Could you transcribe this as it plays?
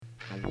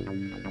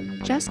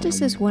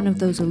Justice is one of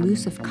those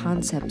elusive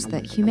concepts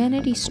that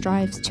humanity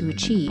strives to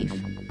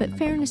achieve, but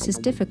fairness is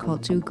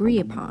difficult to agree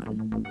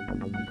upon.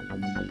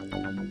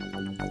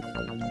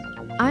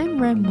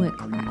 I'm Rem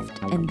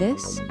Whitcraft, and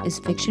this is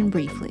Fiction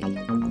Briefly.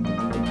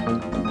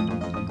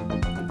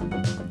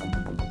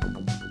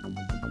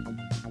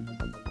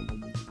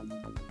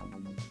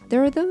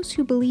 There are those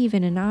who believe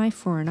in an eye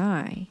for an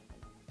eye.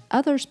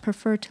 Others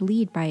prefer to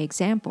lead by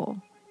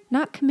example,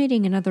 not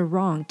committing another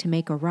wrong to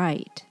make a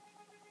right.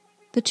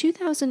 The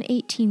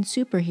 2018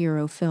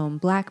 superhero film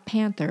Black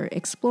Panther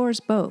explores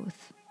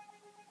both.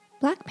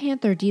 Black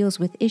Panther deals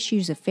with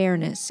issues of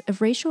fairness,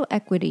 of racial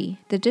equity,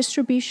 the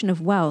distribution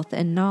of wealth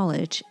and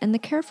knowledge, and the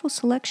careful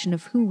selection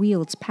of who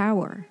wields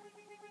power.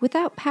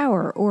 Without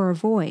power or a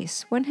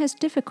voice, one has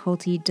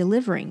difficulty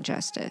delivering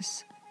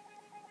justice.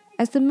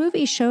 As the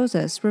movie shows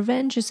us,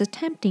 revenge is a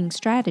tempting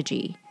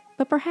strategy,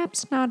 but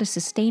perhaps not a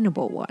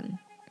sustainable one.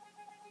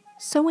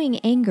 Sowing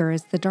anger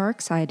as the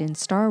dark side in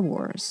Star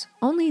Wars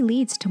only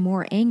leads to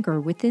more anger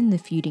within the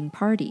feuding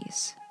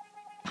parties.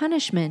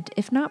 Punishment,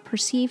 if not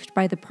perceived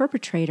by the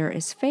perpetrator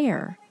as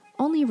fair,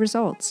 only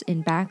results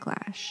in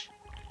backlash.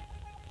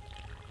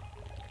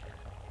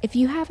 If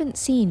you haven't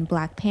seen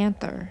Black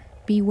Panther,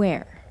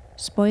 beware.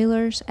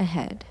 Spoilers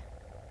ahead.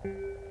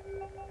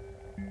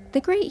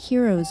 The great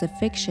heroes of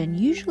fiction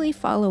usually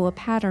follow a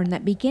pattern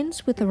that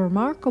begins with a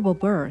remarkable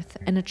birth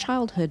and a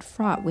childhood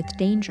fraught with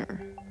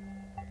danger.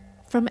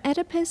 From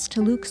Oedipus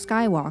to Luke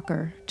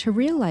Skywalker to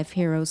real-life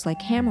heroes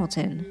like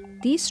Hamilton,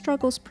 these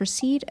struggles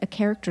precede a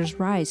character's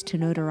rise to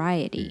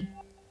notoriety.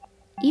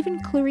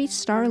 Even Clarice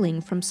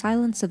Starling from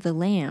Silence of the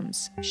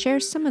Lambs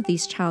shares some of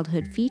these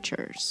childhood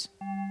features.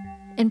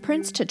 And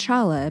Prince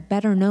T'Challa,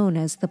 better known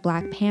as the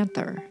Black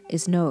Panther,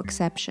 is no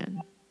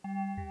exception.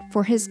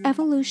 For his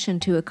evolution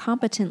to a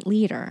competent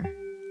leader,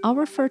 I'll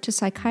refer to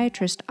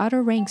psychiatrist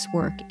Otto Rank's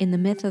work in The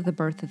Myth of the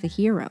Birth of the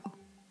Hero.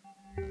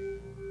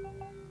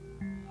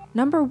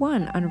 Number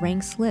 1 on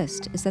Rank's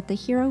list is that the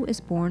hero is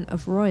born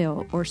of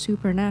royal or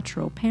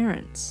supernatural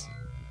parents.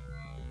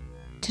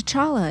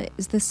 T'Challa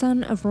is the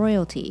son of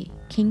royalty,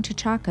 King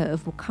T'Chaka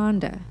of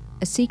Wakanda,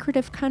 a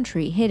secretive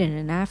country hidden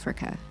in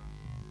Africa.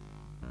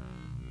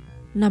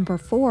 Number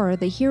 4,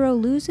 the hero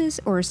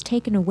loses or is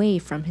taken away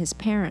from his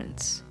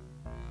parents.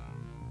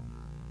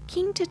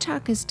 King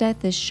T'Chaka's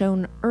death is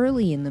shown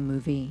early in the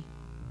movie.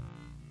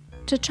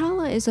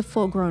 T'Challa is a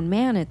full-grown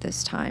man at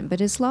this time, but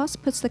his loss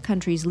puts the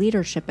country's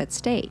leadership at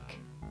stake.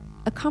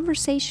 A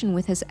conversation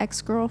with his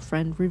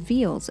ex-girlfriend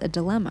reveals a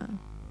dilemma.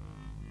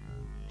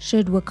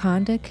 Should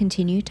Wakanda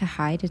continue to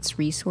hide its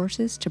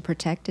resources to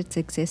protect its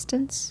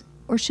existence,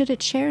 or should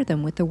it share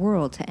them with the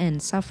world to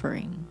end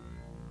suffering?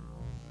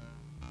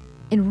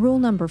 In rule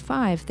number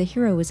 5, the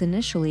hero is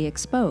initially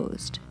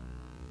exposed.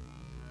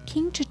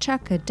 King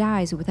T'Chaka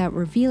dies without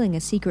revealing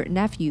a secret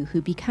nephew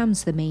who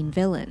becomes the main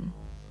villain.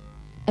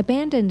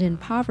 Abandoned in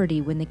poverty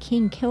when the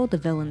king killed the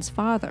villain's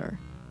father,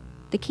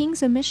 the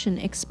king's omission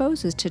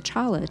exposes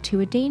T'Challa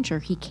to a danger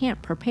he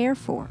can't prepare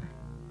for.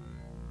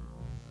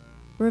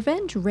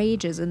 Revenge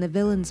rages in the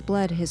villain's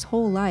blood his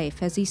whole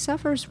life as he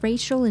suffers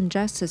racial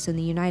injustice in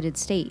the United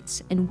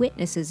States and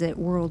witnesses it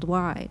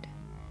worldwide.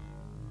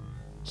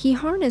 He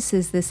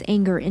harnesses this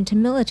anger into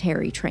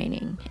military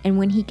training, and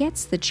when he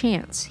gets the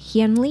chance,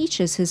 he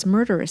unleashes his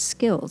murderous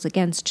skills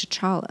against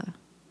T'Challa.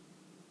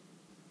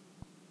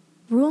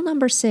 Rule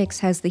number 6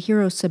 has the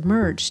hero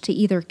submerged to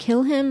either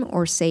kill him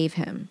or save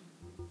him.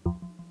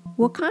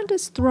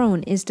 Wakanda's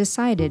throne is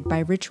decided by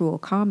ritual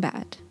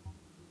combat.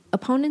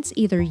 Opponents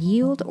either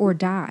yield or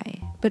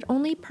die, but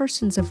only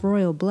persons of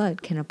royal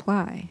blood can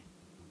apply.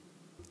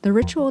 The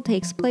ritual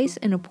takes place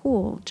in a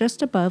pool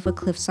just above a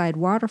cliffside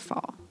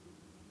waterfall,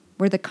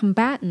 where the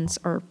combatants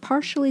are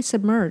partially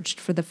submerged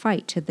for the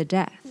fight to the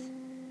death.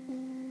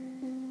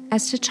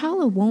 As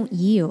T'Challa won't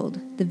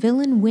yield, the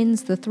villain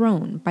wins the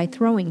throne by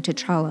throwing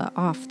T'Challa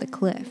off the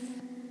cliff.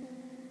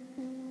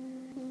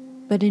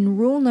 But in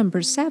rule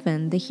number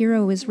 7, the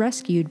hero is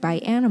rescued by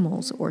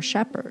animals or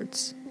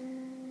shepherds.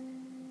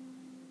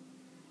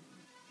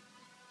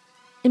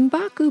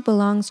 M'Baku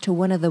belongs to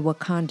one of the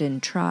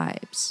Wakandan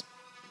tribes.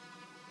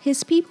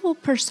 His people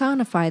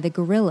personify the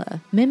gorilla,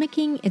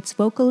 mimicking its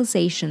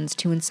vocalizations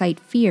to incite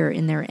fear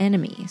in their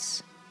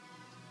enemies.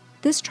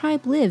 This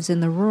tribe lives in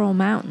the rural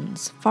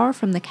mountains, far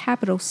from the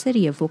capital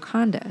city of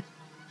Wakanda,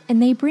 and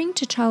they bring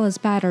T'Challa's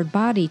battered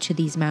body to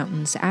these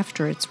mountains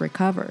after it's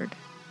recovered.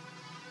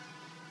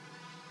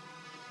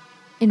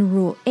 In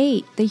Rule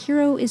 8, the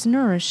hero is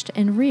nourished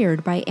and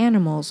reared by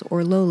animals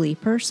or lowly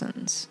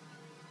persons.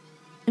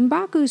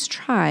 M'Baku's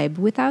tribe,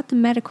 without the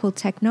medical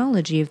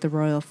technology of the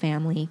royal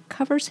family,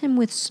 covers him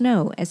with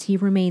snow as he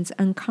remains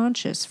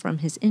unconscious from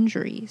his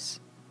injuries.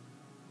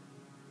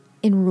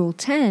 In Rule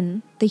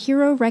 10, the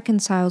hero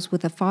reconciles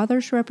with a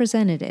father's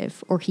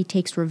representative or he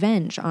takes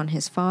revenge on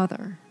his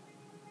father.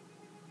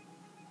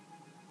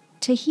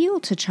 To heal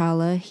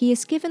T'Challa, he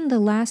is given the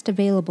last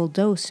available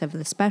dose of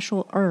the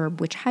special herb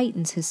which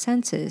heightens his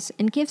senses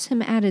and gives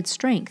him added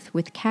strength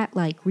with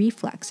cat-like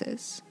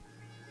reflexes.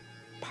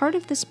 part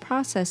of this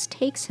process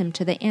takes him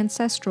to the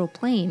ancestral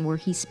plane where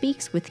he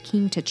speaks with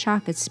King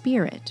T'Chaka's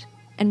spirit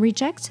and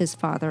rejects his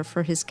father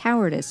for his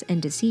cowardice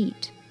and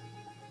deceit.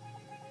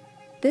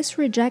 This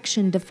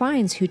rejection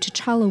defines who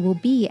T'Challa will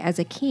be as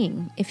a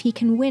king if he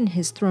can win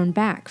his throne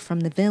back from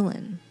the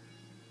villain.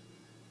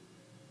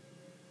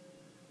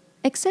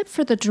 Except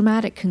for the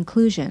dramatic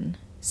conclusion,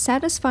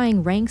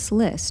 satisfying Rank's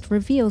list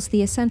reveals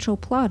the essential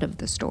plot of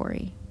the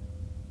story.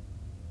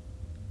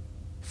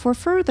 For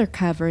further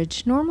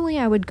coverage, normally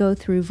I would go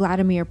through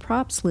Vladimir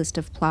Prop's list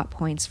of plot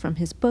points from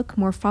his book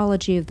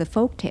Morphology of the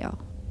Folktale,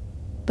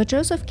 but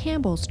Joseph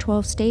Campbell's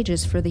 12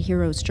 stages for the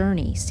hero's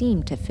journey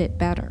seemed to fit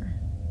better.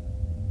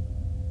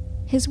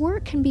 His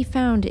work can be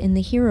found in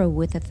The Hero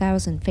with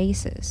 1,000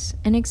 Faces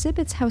and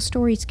exhibits how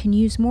stories can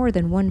use more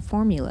than one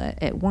formula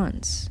at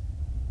once.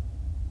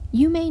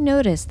 You may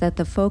notice that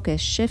the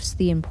focus shifts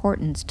the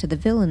importance to the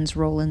villain's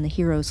role in the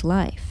hero's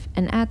life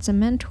and adds a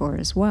mentor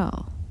as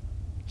well.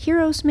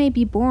 Heroes may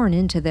be born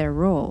into their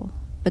role,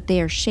 but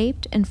they are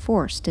shaped and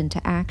forced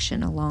into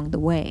action along the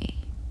way.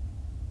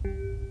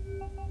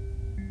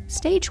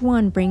 Stage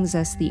 1 brings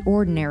us the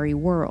ordinary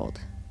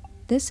world.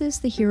 This is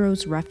the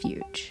hero's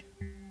refuge.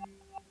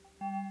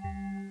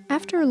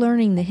 After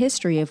learning the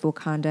history of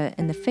Wakanda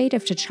and the fate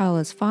of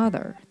T'Challa's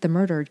father, the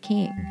murdered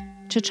king,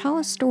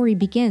 T'Challa's story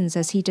begins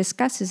as he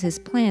discusses his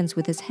plans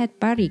with his head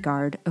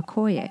bodyguard,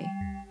 Okoye.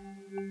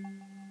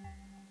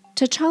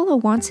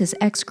 T'Challa wants his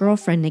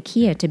ex-girlfriend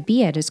Nakia to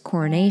be at his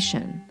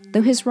coronation,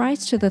 though his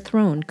rise to the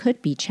throne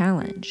could be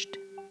challenged.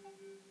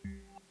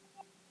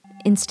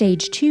 In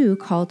Stage 2,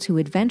 Call to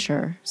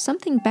Adventure,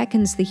 something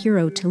beckons the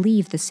hero to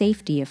leave the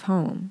safety of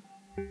home.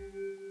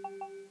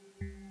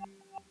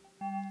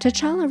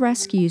 T'Challa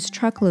rescues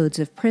truckloads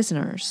of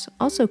prisoners,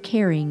 also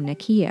carrying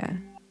Nakia.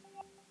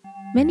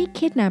 Many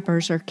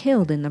kidnappers are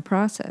killed in the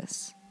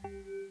process.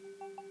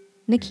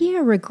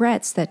 Nakia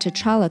regrets that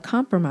T'Challa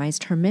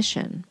compromised her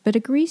mission, but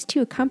agrees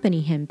to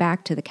accompany him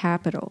back to the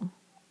capital.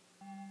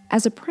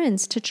 As a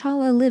prince,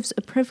 T'Challa lives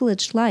a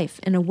privileged life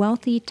in a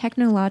wealthy,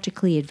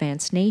 technologically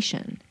advanced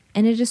nation,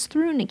 and it is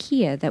through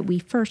Nakia that we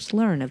first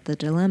learn of the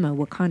dilemma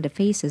Wakanda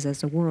faces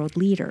as a world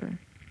leader.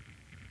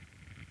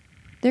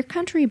 Their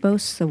country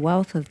boasts the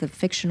wealth of the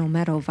fictional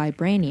metal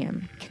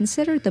vibranium,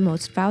 considered the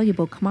most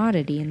valuable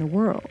commodity in the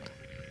world,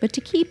 but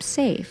to keep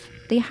safe,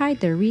 they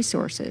hide their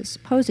resources,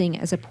 posing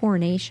as a poor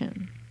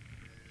nation.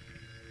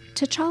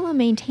 T'Challa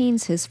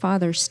maintains his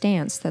father's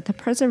stance that the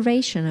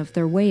preservation of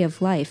their way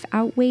of life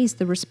outweighs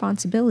the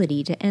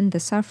responsibility to end the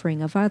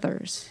suffering of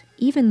others,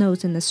 even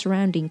those in the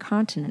surrounding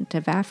continent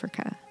of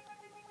Africa.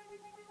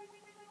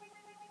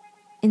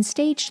 In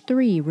Stage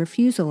 3,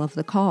 Refusal of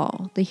the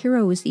Call, the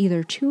hero is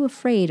either too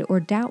afraid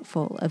or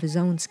doubtful of his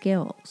own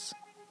skills.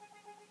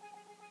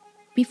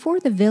 Before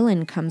the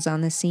villain comes on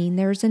the scene,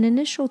 there is an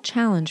initial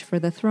challenge for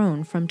the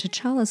throne from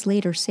T'Challa's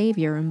later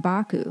savior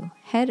M'Baku,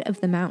 head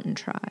of the Mountain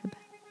Tribe.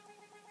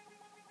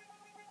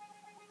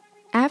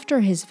 After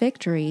his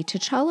victory,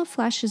 T'Challa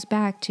flashes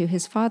back to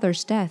his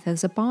father's death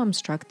as a bomb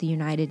struck the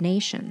United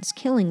Nations,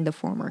 killing the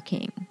former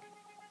king.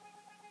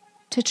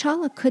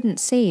 T'Challa couldn't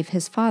save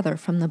his father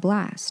from the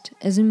blast,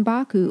 as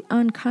M'Baku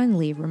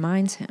unkindly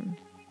reminds him.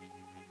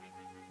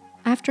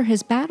 After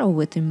his battle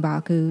with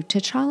M'Baku,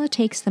 T'Challa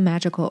takes the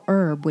magical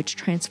herb which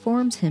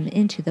transforms him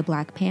into the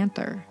Black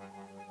Panther.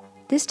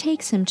 This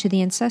takes him to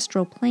the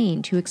ancestral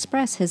plane to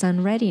express his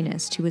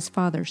unreadiness to his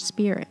father's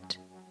spirit.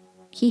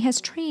 He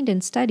has trained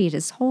and studied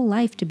his whole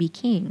life to be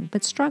king,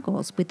 but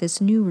struggles with this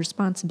new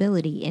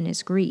responsibility in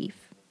his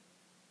grief.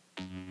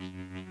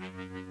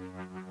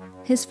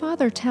 His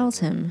father tells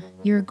him,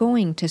 "You're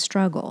going to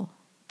struggle,"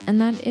 and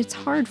that it's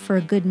hard for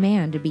a good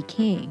man to be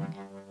king.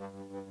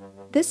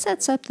 This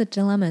sets up the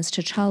dilemmas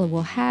T'Challa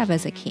will have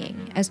as a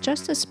king, as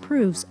justice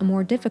proves a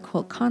more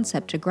difficult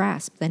concept to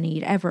grasp than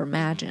he'd ever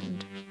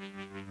imagined.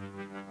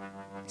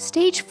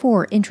 Stage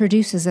 4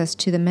 introduces us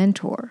to the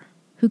mentor,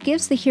 who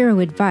gives the hero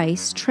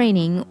advice,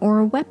 training, or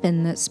a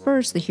weapon that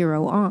spurs the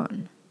hero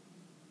on.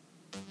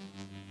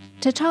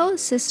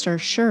 T'Challa's sister,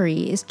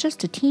 Shuri, is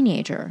just a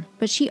teenager,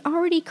 but she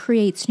already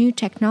creates new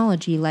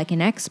technology like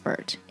an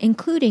expert,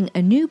 including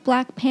a new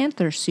Black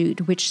Panther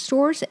suit which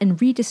stores and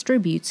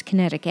redistributes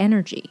kinetic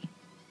energy.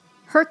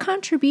 Her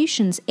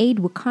contributions aid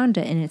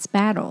Wakanda in its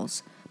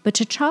battles, but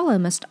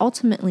T'Challa must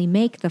ultimately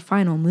make the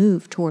final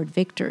move toward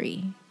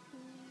victory.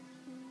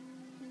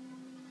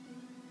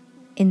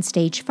 In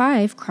Stage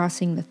 5,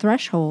 Crossing the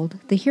Threshold,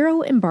 the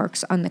hero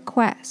embarks on the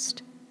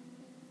quest.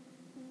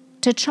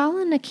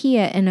 T'Challa,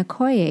 Nakia, and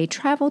Okoye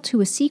travel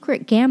to a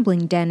secret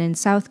gambling den in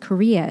South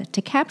Korea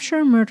to capture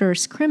a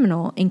murderous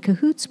criminal in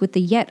cahoots with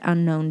the yet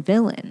unknown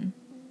villain.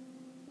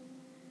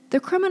 The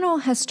criminal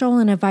has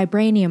stolen a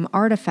vibranium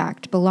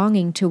artifact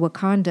belonging to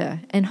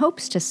Wakanda and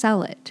hopes to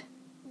sell it.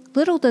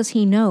 Little does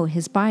he know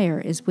his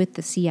buyer is with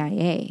the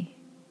CIA.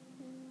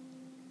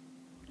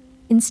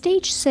 In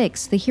Stage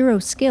 6, the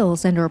hero's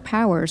skills and/or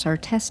powers are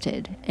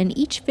tested, and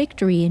each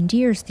victory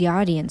endears the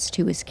audience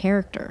to his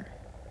character.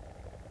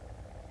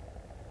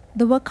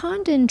 The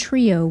Wakandan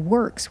trio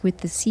works with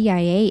the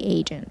CIA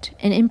agent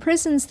and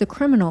imprisons the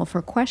criminal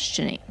for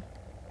questioning.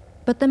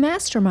 But the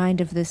mastermind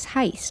of this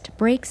heist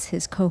breaks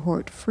his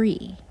cohort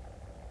free.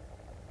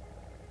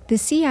 The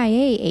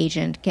CIA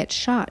agent gets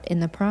shot in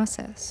the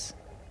process.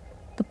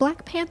 The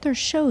Black Panther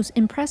shows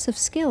impressive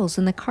skills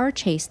in the car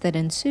chase that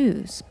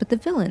ensues, but the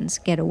villains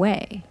get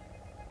away.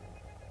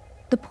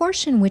 The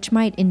portion which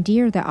might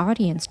endear the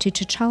audience to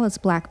T'Challa's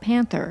Black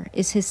Panther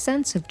is his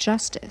sense of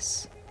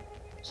justice.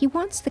 He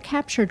wants the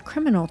captured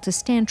criminal to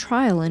stand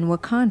trial in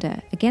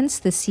Wakanda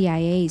against the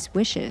CIA's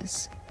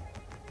wishes.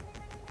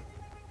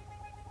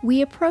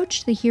 We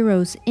approach the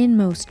hero's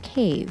inmost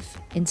cave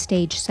in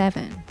Stage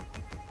 7.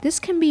 This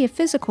can be a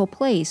physical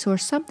place or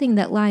something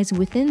that lies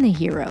within the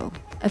hero,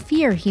 a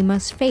fear he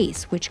must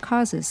face which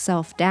causes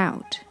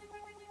self-doubt.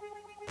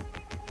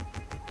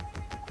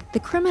 The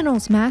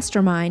criminal's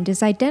mastermind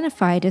is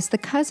identified as the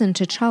cousin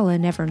T'Challa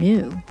never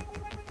knew.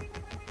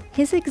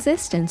 His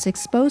existence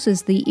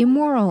exposes the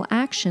immoral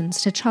actions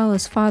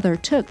T'Challa's father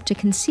took to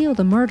conceal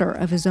the murder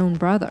of his own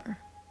brother.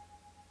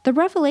 The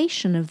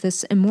revelation of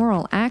this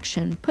immoral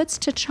action puts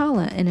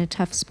T'Challa in a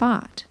tough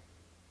spot.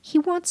 He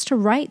wants to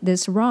right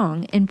this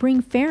wrong and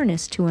bring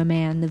fairness to a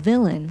man, the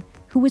villain,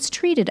 who was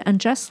treated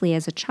unjustly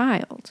as a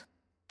child.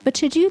 But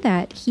to do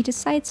that, he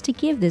decides to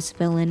give this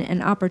villain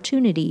an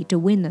opportunity to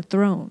win the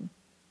throne.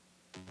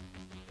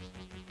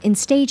 In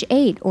Stage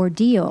 8,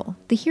 Ordeal,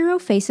 the hero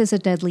faces a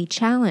deadly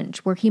challenge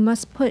where he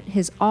must put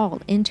his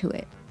all into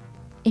it.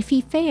 If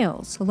he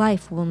fails,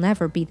 life will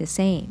never be the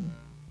same.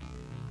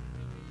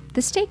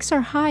 The stakes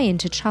are high in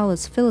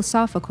T'Challa's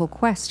philosophical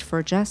quest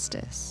for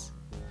justice.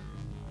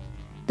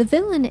 The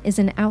villain is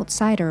an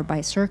outsider by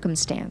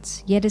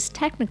circumstance, yet is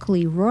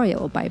technically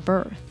royal by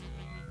birth.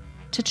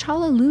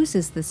 T'Challa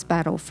loses this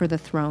battle for the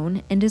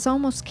throne and is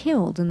almost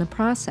killed in the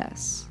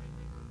process.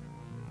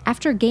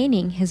 After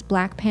gaining his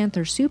Black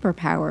Panther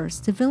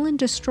superpowers, the villain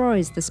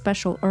destroys the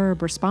special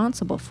herb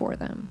responsible for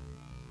them.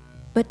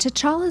 But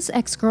T'Challa's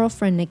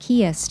ex-girlfriend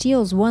Nakia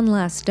steals one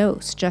last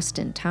dose just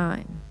in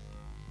time.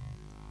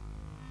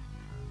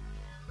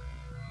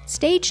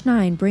 Stage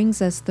 9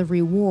 brings us the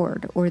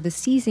reward, or the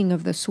seizing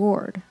of the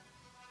sword,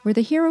 where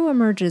the hero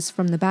emerges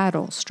from the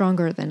battle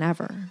stronger than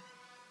ever.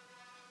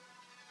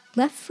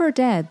 Left for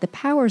dead, the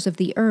powers of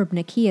the herb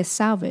Nakia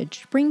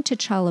salvaged bring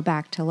T'Challa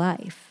back to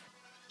life.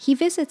 He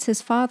visits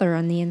his father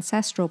on the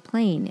ancestral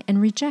plane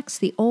and rejects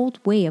the old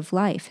way of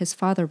life his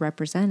father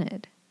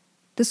represented.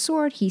 The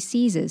sword he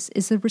seizes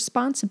is the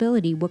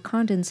responsibility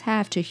Wakandans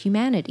have to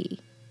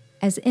humanity,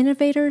 as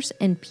innovators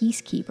and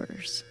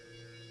peacekeepers.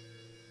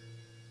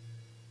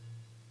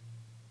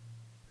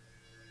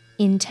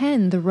 In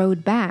 10, The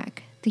Road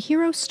Back, the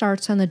hero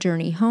starts on the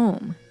journey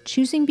home,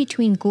 choosing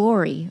between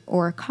glory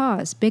or a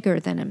cause bigger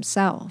than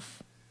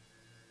himself.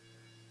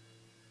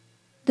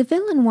 The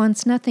villain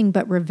wants nothing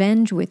but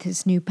revenge with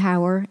his new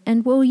power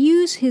and will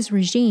use his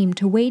regime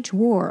to wage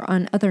war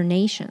on other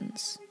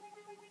nations.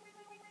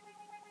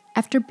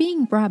 After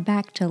being brought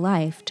back to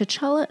life,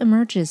 T'Challa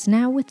emerges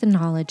now with the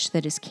knowledge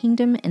that his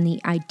kingdom and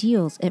the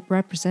ideals it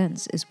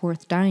represents is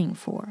worth dying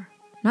for,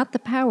 not the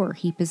power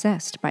he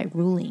possessed by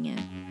ruling it.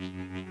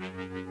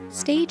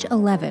 Stage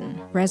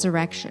 11,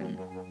 Resurrection.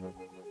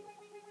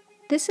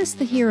 This is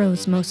the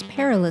hero's most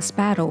perilous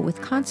battle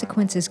with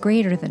consequences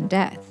greater than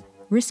death,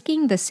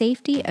 risking the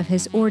safety of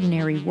his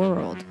ordinary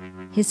world.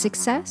 His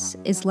success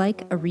is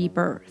like a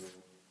rebirth.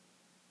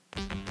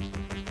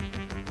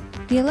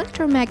 The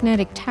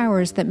electromagnetic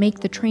towers that make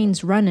the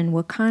trains run in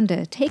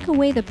Wakanda take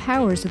away the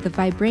powers of the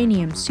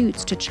vibranium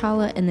suits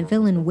T'Challa and the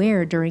villain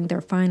wear during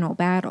their final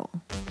battle.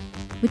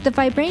 With the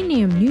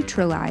vibranium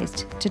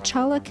neutralized,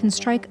 T'Challa can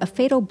strike a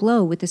fatal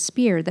blow with a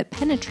spear that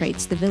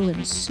penetrates the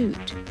villain's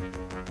suit.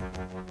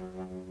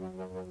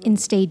 In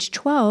Stage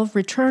 12,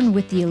 Return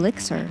with the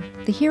Elixir,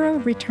 the hero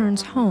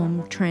returns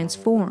home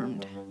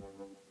transformed.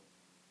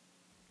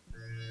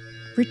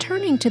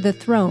 Returning to the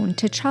throne,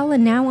 T'Challa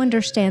now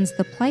understands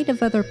the plight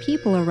of other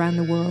people around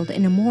the world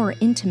in a more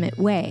intimate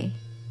way.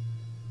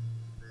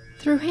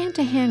 Through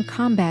hand-to-hand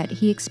combat,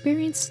 he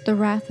experienced the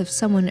wrath of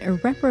someone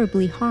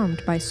irreparably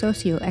harmed by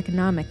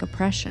socioeconomic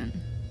oppression.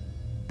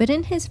 But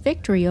in his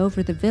victory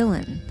over the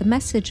villain, the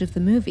message of the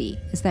movie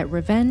is that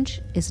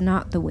revenge is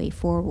not the way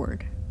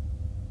forward.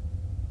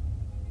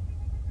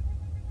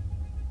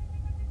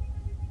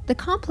 The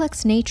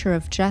complex nature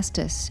of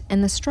justice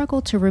and the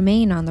struggle to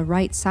remain on the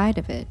right side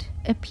of it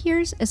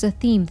appears as a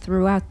theme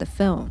throughout the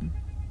film.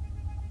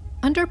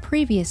 Under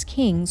previous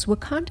kings,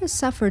 Wakanda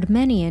suffered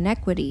many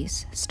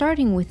inequities,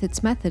 starting with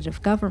its method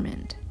of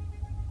government.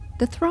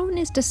 The throne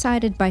is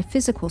decided by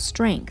physical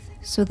strength,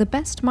 so the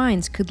best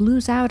minds could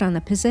lose out on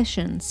the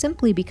position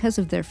simply because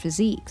of their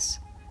physiques.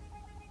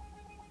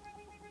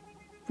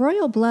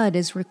 Royal blood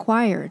is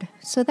required,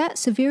 so that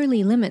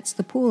severely limits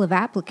the pool of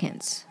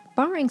applicants,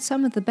 barring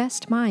some of the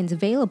best minds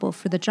available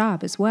for the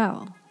job as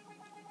well.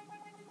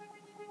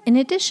 In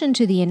addition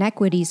to the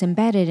inequities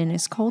embedded in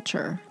his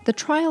culture, the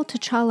trial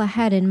T'Challa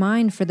had in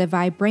mind for the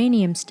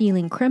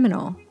vibranium-stealing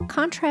criminal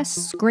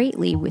contrasts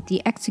greatly with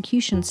the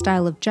execution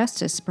style of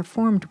justice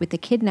performed with the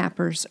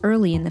kidnappers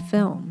early in the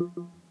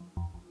film.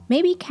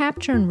 Maybe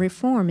capture and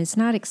reform is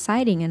not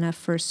exciting enough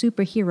for a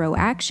superhero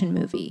action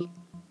movie,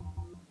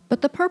 But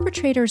the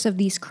perpetrators of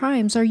these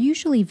crimes are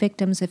usually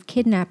victims of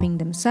kidnapping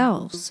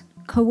themselves,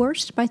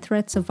 coerced by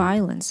threats of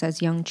violence as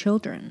young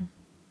children.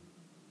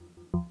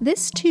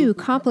 This too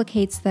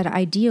complicates that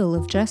ideal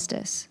of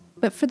justice,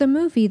 but for the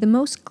movie, the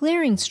most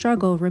glaring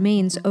struggle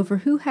remains over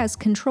who has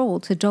control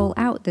to dole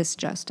out this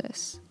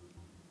justice.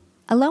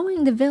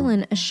 Allowing the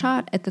villain a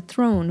shot at the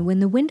throne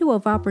when the window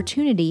of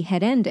opportunity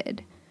had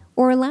ended,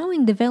 or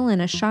allowing the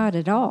villain a shot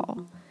at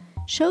all,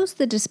 shows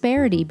the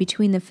disparity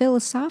between the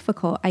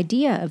philosophical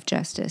idea of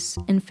justice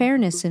and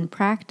fairness in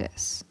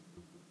practice.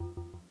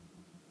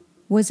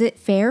 Was it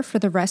fair for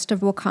the rest of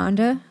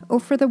Wakanda, or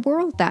for the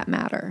world that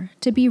matter,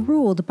 to be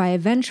ruled by a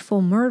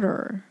vengeful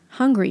murderer,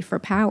 hungry for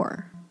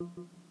power?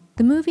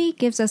 The movie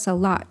gives us a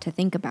lot to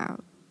think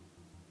about.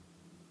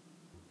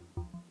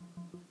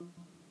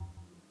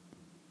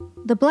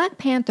 The Black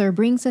Panther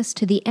brings us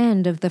to the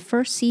end of the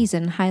first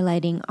season,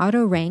 highlighting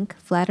Otto Rank,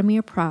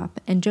 Vladimir Propp,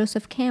 and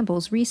Joseph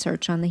Campbell's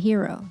research on the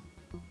hero.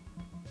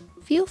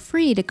 Feel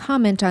free to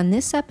comment on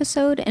this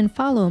episode and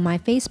follow my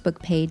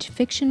Facebook page,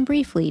 Fiction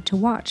Briefly, to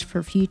watch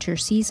for future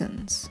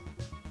seasons.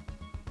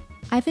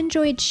 I've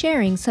enjoyed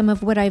sharing some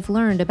of what I've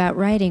learned about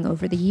writing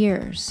over the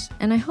years,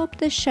 and I hope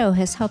this show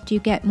has helped you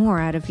get more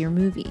out of your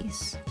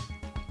movies.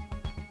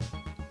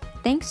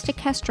 Thanks to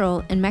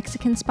Kestrel and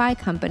Mexican Spy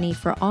Company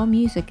for all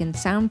music and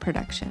sound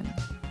production.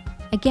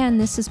 Again,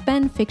 this has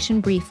been Fiction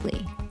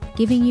Briefly,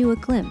 giving you a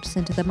glimpse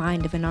into the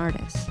mind of an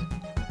artist.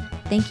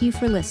 Thank you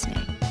for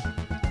listening.